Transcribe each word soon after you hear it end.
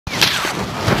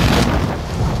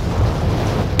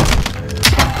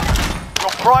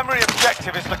Primary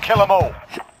objective is to kill them all.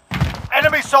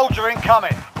 Enemy soldier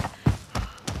incoming.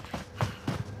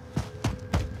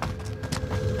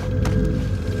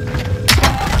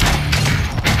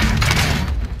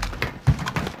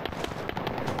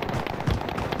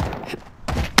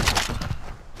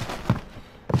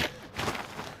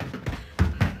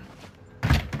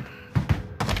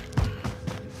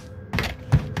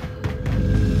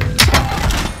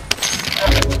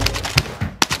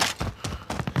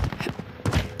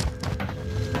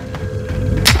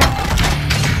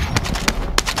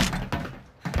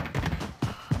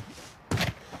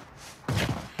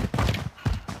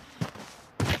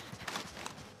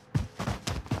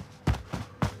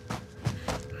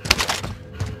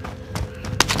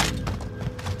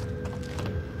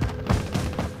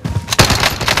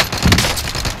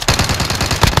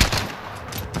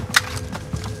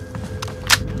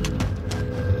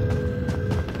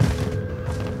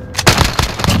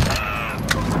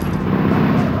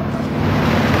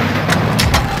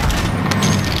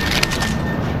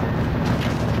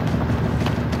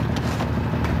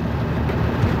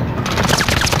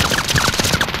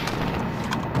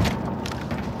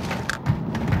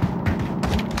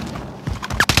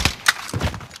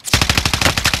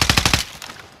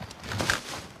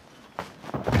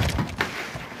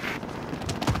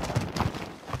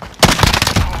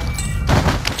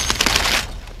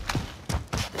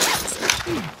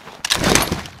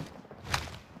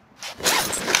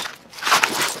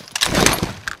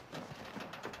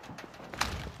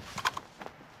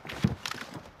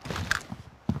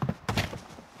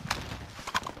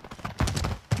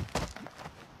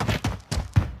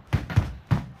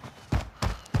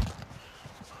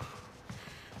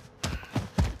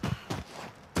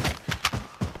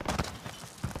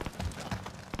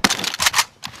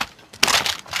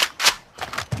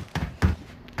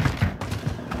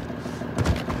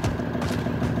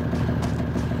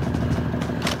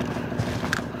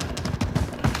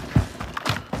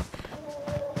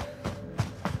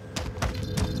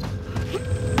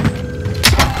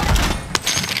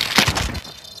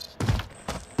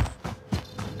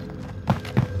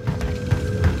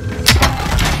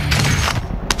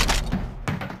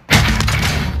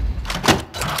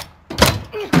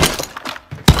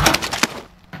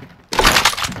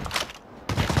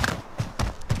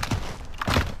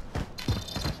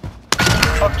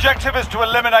 Objective is to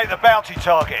eliminate the bounty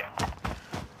target.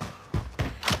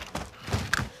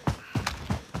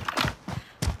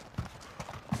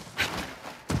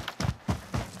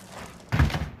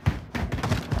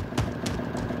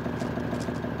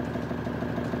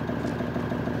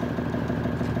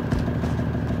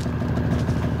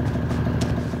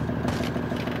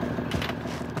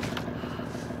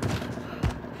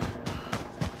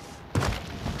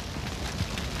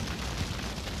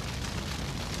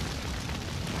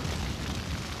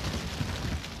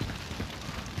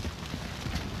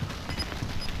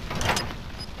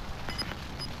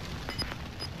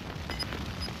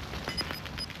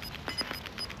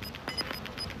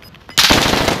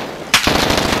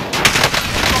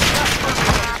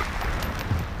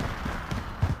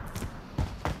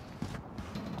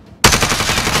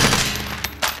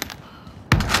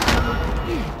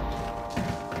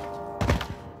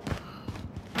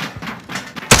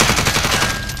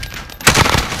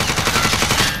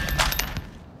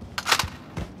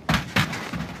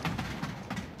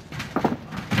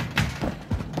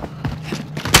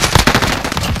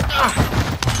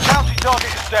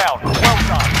 Target is down. Well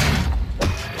done.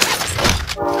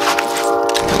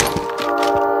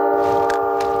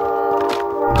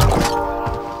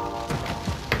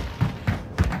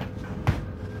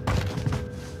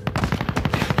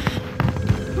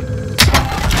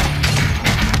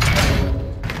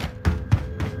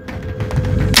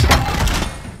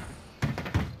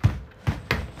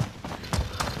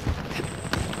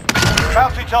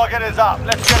 Bounty target is up.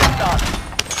 Let's get it done.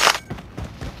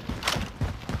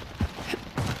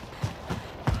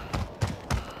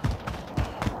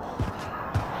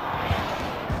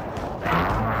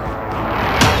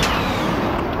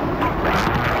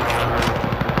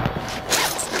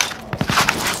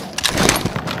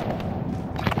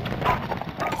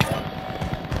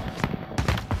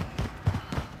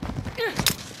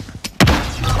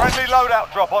 Friendly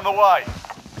loadout drop on the way.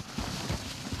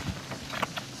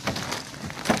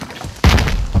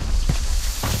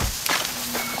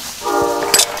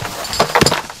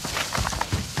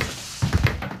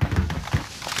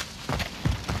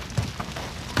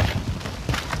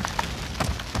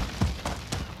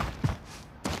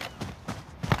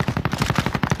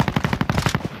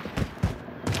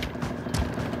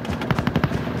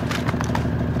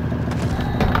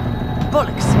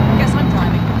 Bollocks. Guess I'm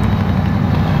driving.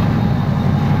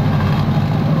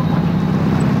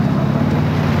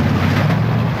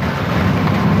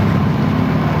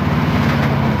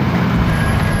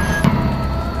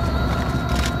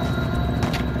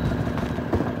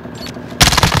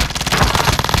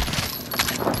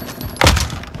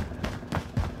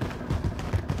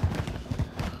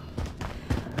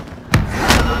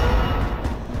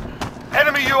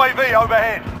 Enemy UAV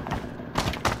overhead.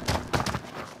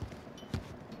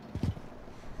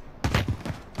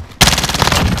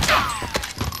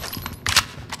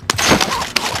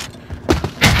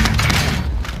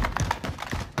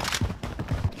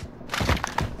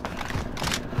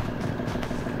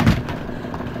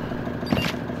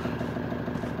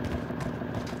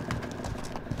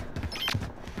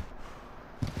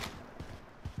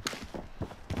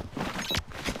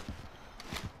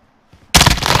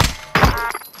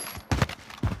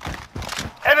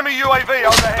 Enemy UAV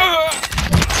overhead.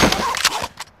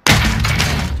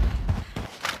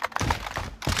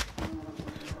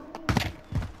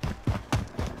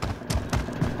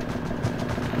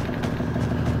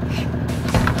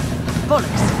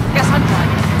 Bollocks. Guess I'm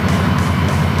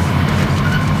driving.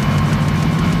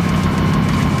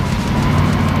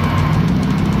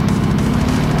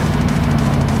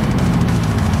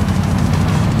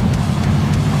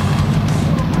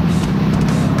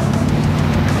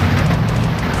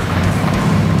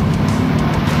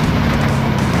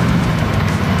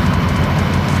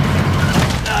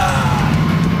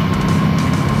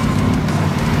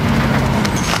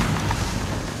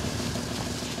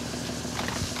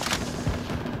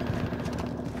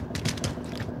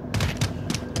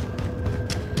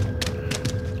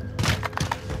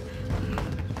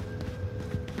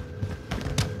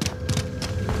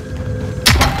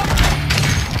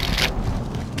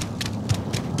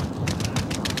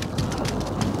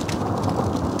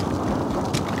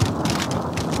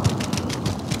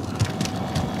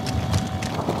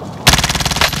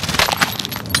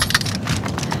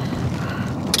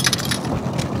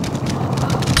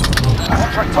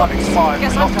 Contract time expired.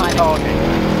 Guess We I'm lost the driving.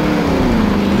 target.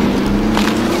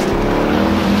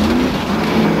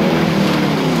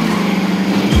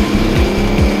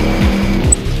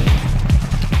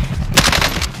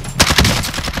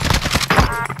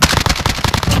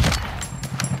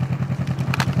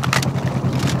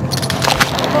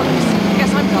 Bollocks.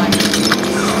 Guess I'm driving.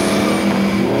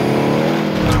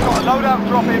 We've got a loadout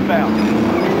drop inbound.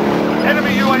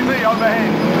 Enemy UAV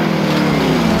overhead.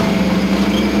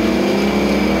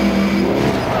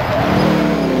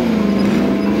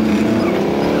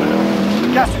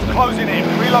 Gas is closing in.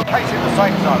 Relocating the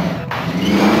safe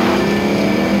zone.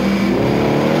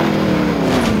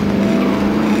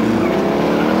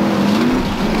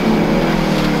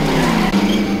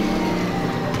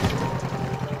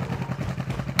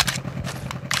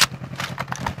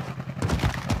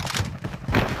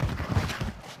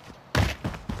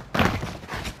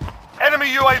 Enemy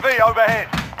UAV overhead.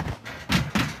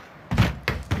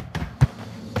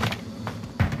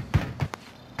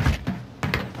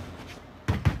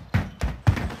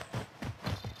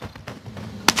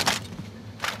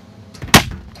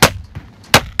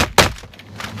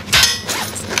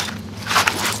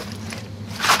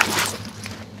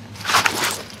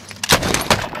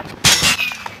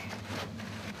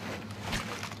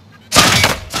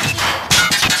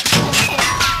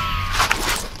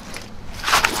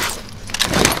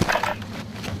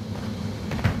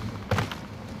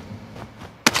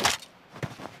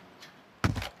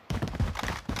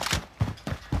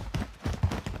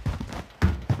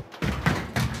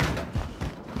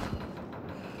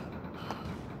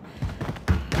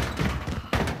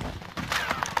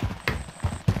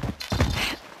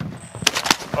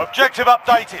 Objective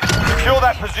updated. Secure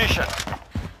that position.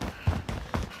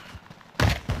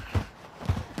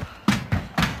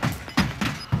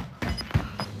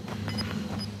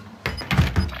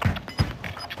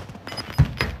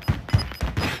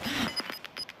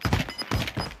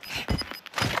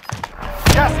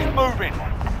 Gas is moving.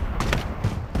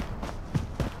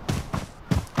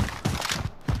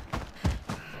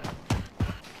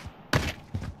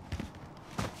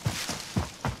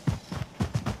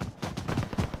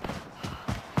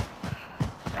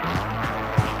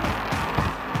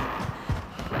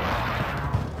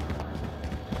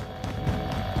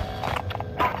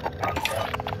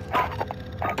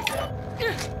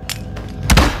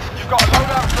 You've got a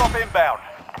loadout drop inbound.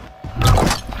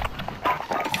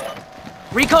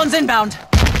 Recon's inbound.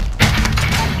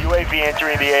 UAV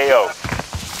entering the AO.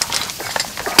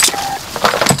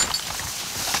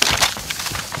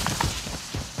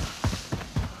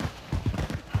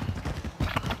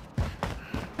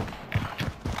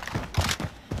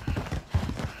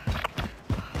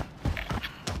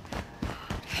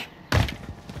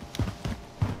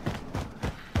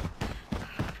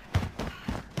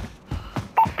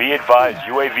 Be advised,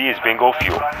 UAV is bingo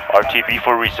fuel. RTB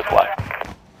for resupply.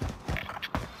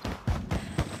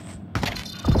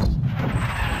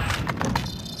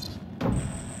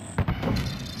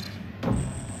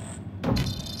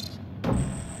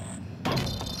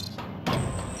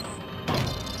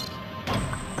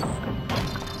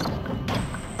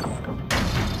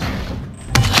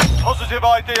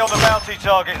 Explosive ID on the bounty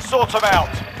target. Sort them out.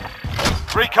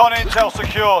 Recon intel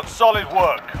secured. Solid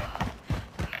work.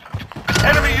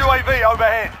 Enemy UAV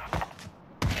overhead.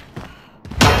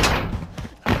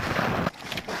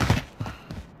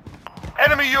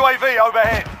 Enemy UAV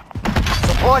overhead.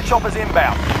 Supply choppers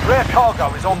inbound. Rare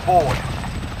cargo is on board.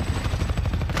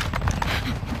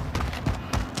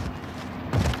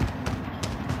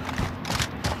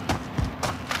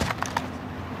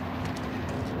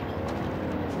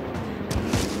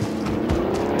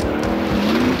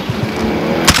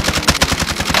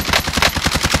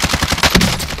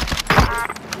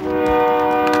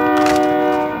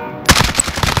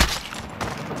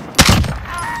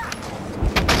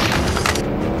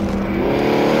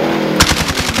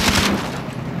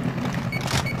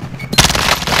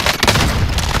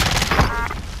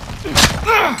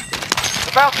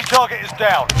 The bounty target is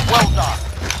down. Well done.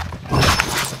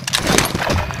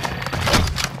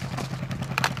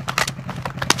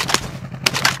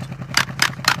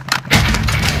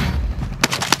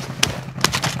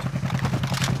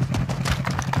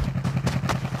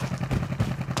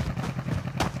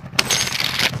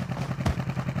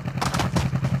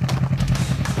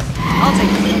 I'll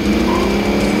take it.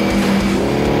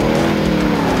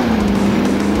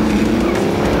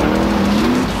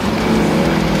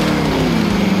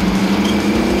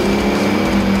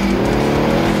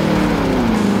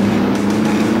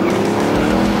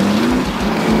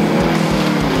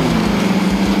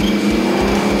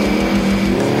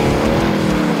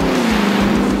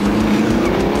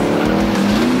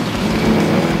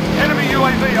 Enemy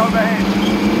UAV overhead.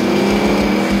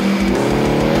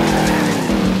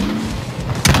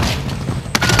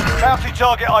 Bounty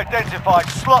target identified.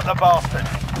 Slot the bastard.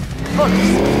 Books.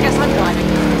 Guess I'm driving.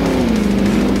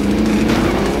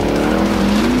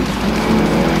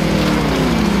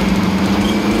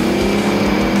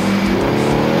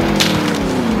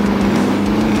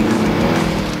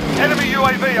 Enemy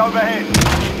UAV overhead.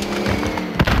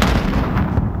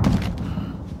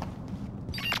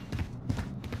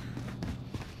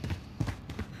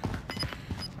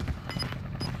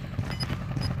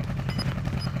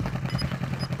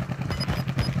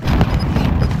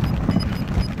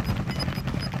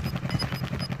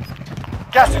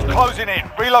 Gas is closing in.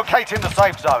 Relocating the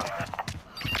safe zone.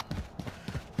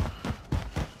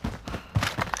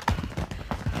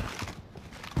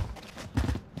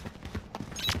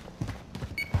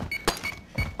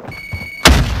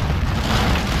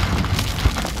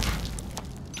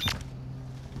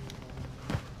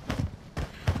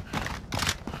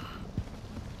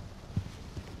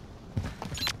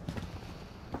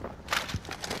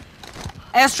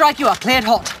 Airstrike, you are cleared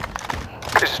hot.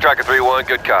 This is Striker 3-1,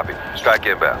 good copy. Strike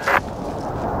inbound.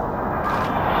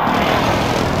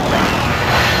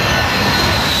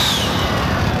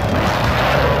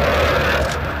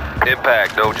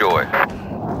 Impact, no joy.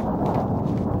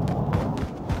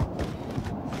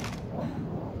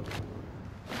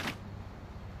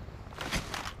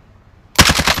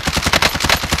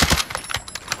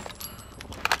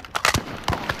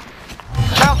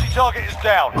 Bounty target is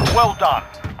down. Well done.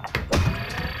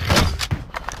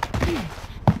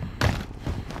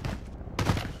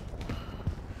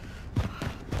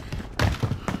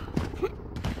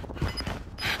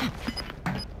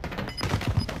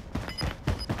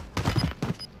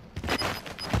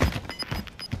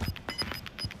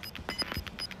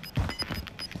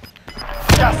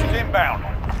 Gas is inbound.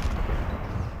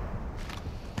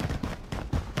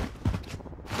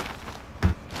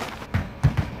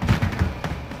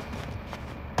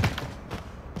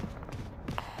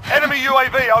 Enemy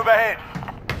UAV overhead.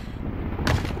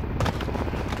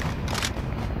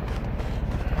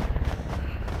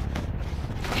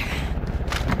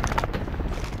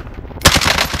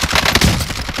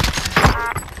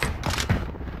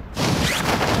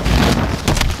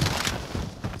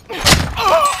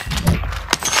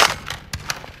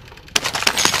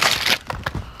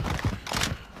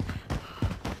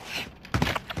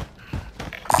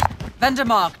 Vendor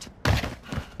marked.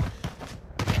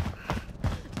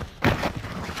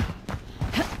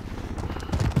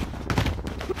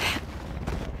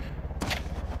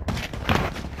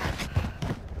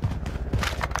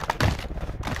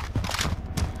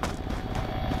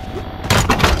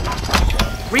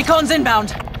 Recon's inbound.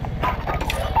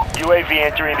 UAV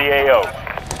entering the AO.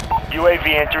 UAV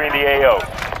entering the AO.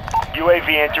 UAV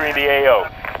entering the AO.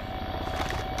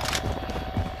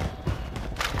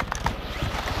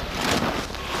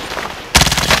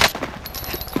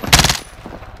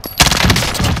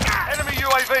 Enemy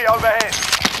UAV overhead.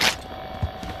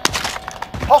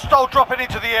 Hostile dropping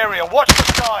into the area. Watch the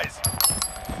skies.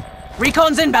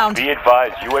 Recon's inbound. Be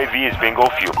advised, UAV is bingo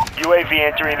fuel. UAV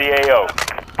entering the AO.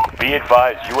 Be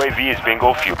advised, UAV is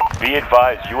bingo fuel. Be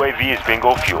advised, UAV is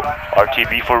bingo fuel.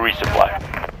 RTB for resupply.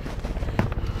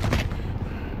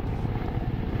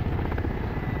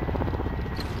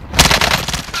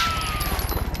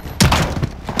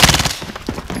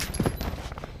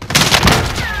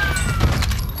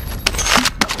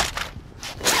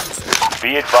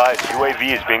 Be advised, UAV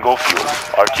is bingo fuel.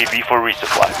 RTB for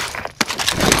resupply.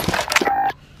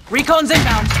 Recon's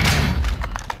inbound.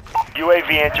 UAV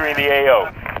entering the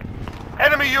AO.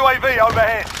 Enemy UAV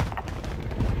overhead.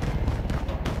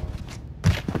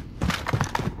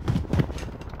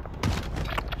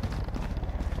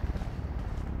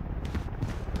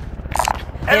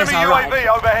 Here's Enemy our UAV ride.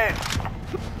 overhead.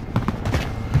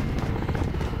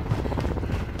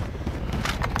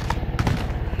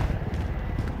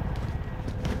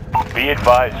 Be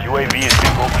advised, UAV is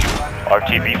bingo fuel.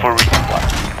 RTB for resupply.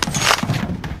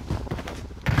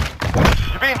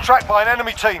 You're being tracked by an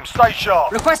enemy team. Stay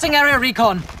sharp. Requesting area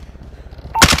recon.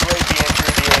 UAV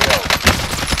entering the AO.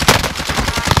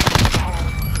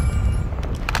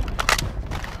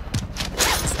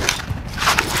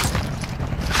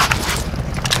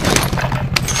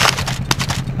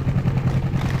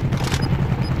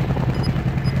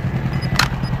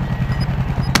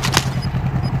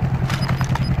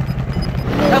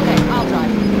 Okay, I'll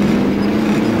drive.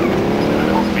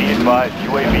 Be advised,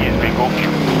 UAV is bingo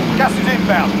fuel. Gas is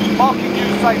inbound. Marking new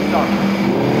safe zone.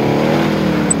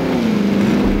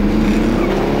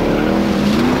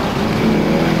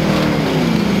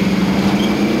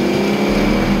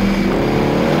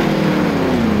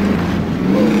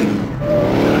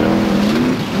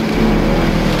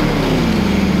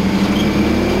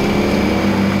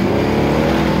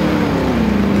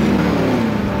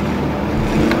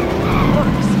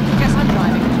 Guess I'm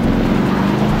driving.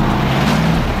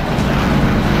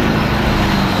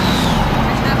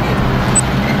 Catching up here.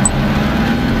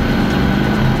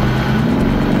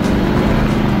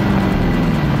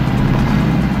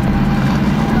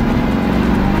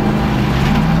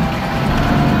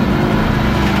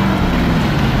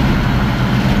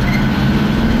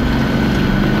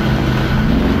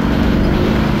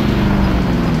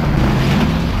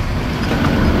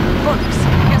 Bullets.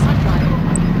 Guess I'm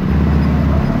driving.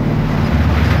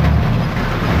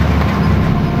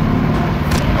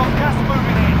 Got gas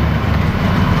moving in.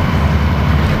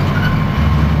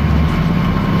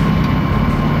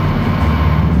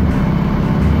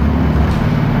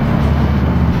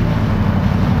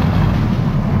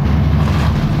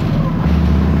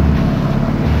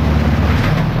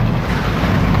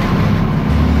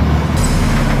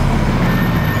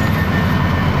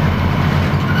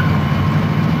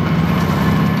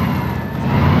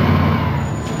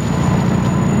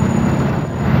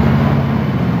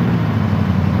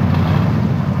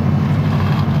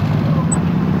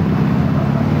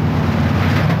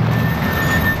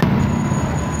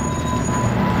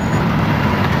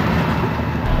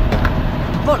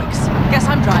 Bullets. Guess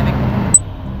I'm driving.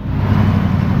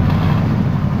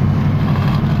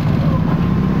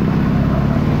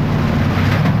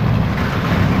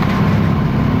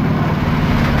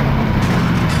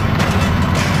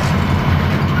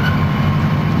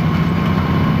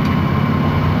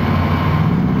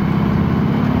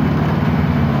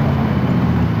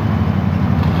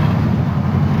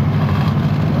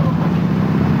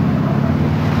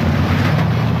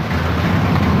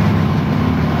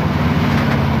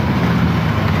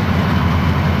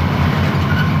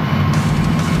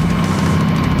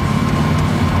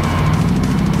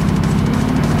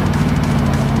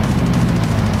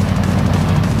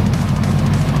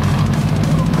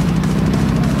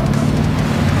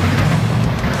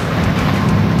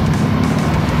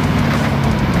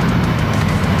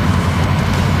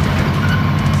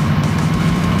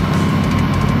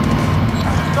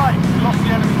 Safe. We lost the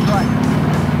enemy track.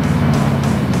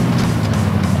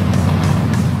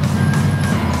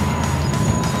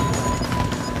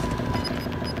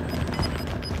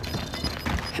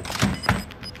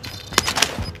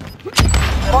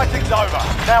 Fighting's over.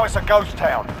 Now it's a ghost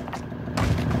town.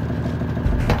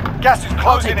 Gas is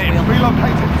closing take in. the wheel.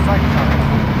 Relocating to safe zone.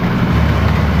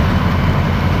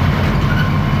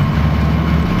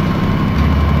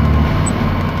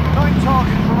 9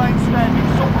 targets remain standing.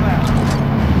 Sort them out.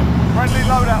 Friendly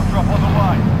loadout drop on the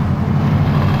way.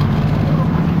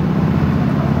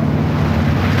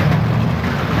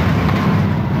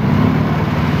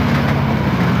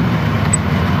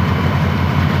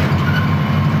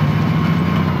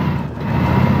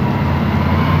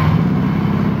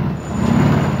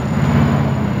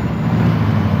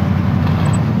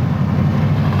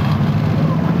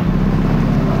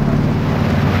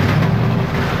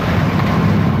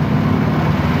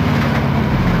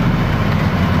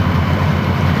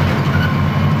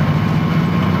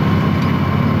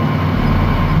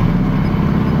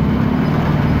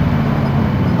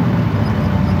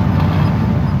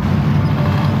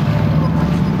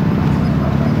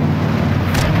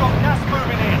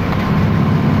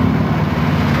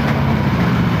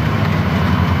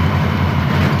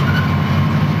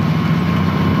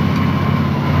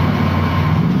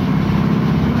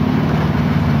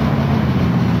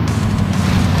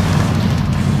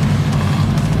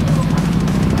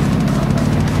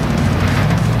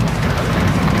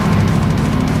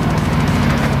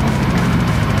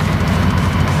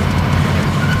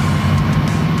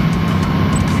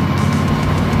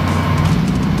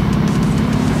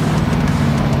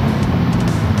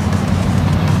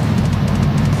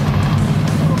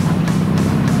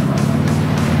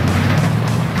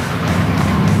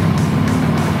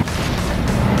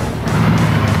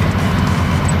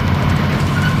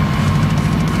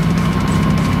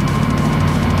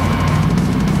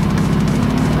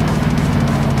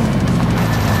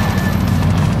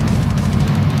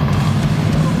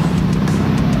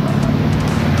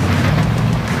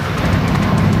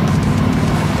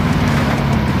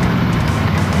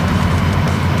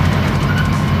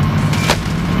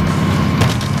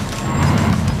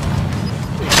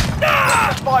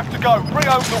 5 to go. Bring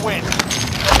home the win.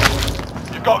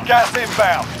 You've got gas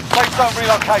inbound. Safe zone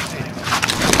relocated.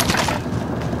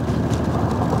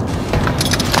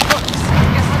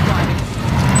 Guess I'm driving.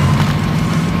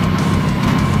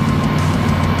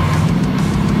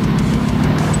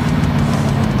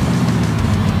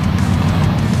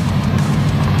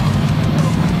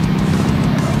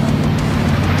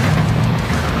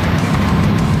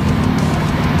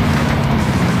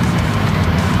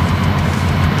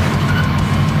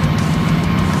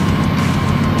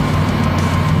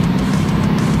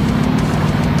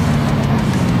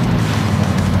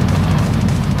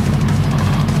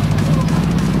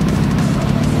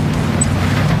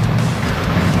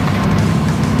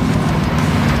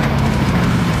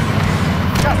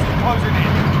 Gas is closing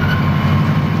in.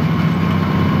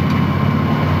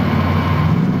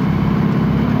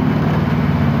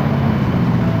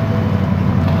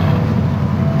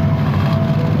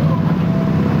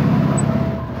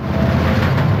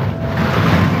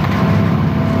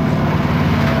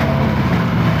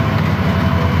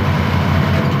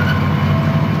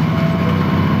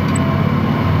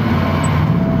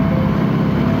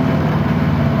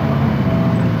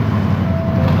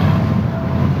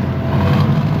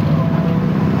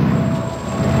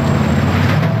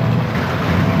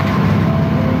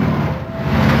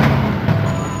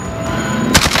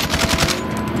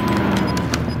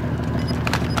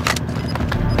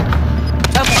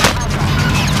 Okay, I'll drive.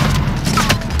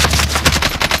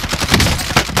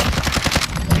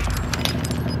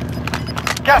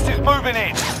 Gas is moving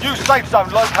in. New safe zone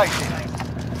located.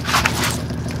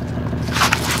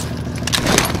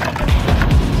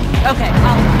 Okay,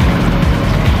 I'll drive.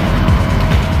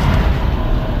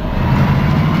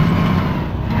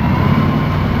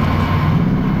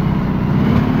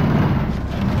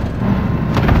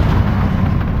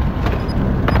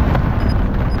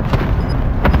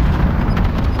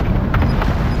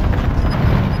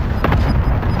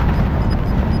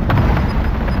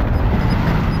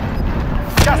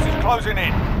 Gas is closing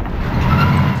in.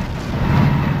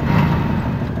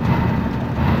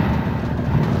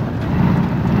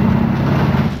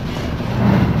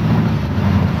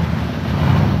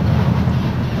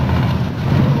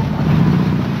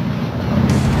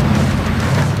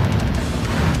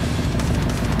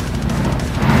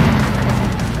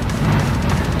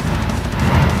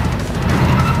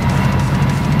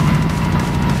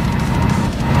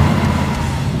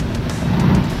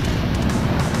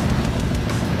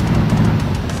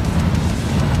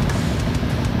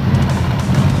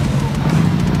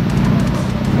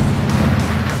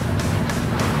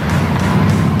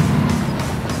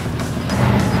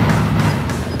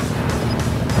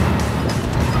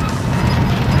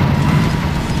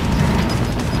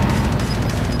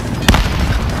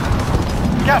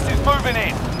 Gas is moving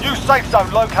in. New safe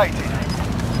zone located.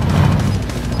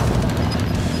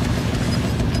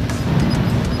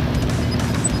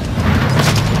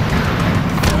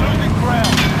 Losing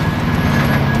ground.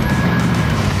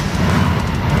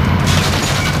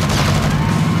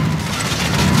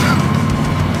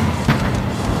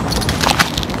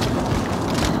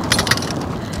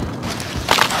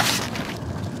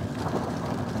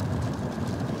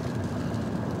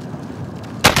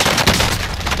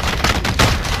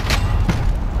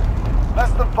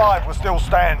 Less than 5 were still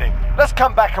standing. Let's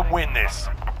come back and win this.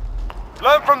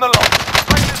 Learn from the loss.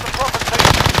 Strengthen the proper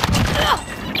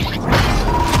team.